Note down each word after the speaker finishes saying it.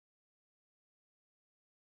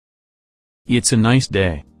It's a nice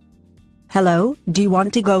day. Hello, do you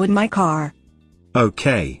want to go in my car?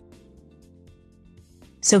 Okay.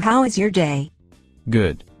 So how is your day?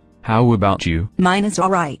 Good. How about you? Mine is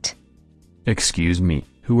alright. Excuse me,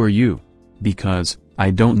 who are you? Because,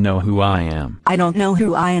 I don't know who I am. I don't know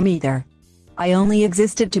who I am either. I only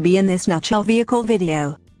existed to be in this nutshell vehicle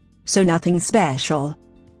video. So nothing special.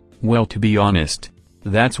 Well, to be honest,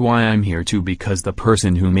 that's why I'm here too, because the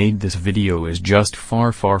person who made this video is just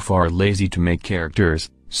far lazy to make characters,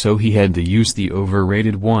 so he had to use the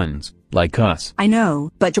overrated ones, like us. I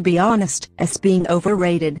know, but to be honest, us being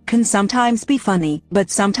overrated can sometimes be funny, but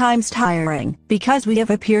sometimes tiring, because we have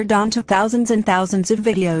appeared onto thousands and thousands of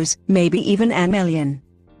videos, maybe even a million.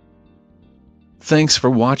 Thanks for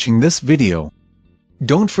watching this video.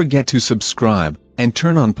 Don't forget to subscribe, and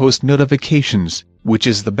turn on post notifications, which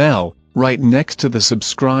is the bell, right next to the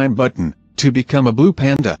subscribe button, to become a blue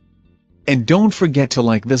panda. And don't forget to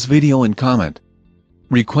like this video and comment.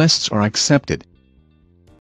 Requests are accepted.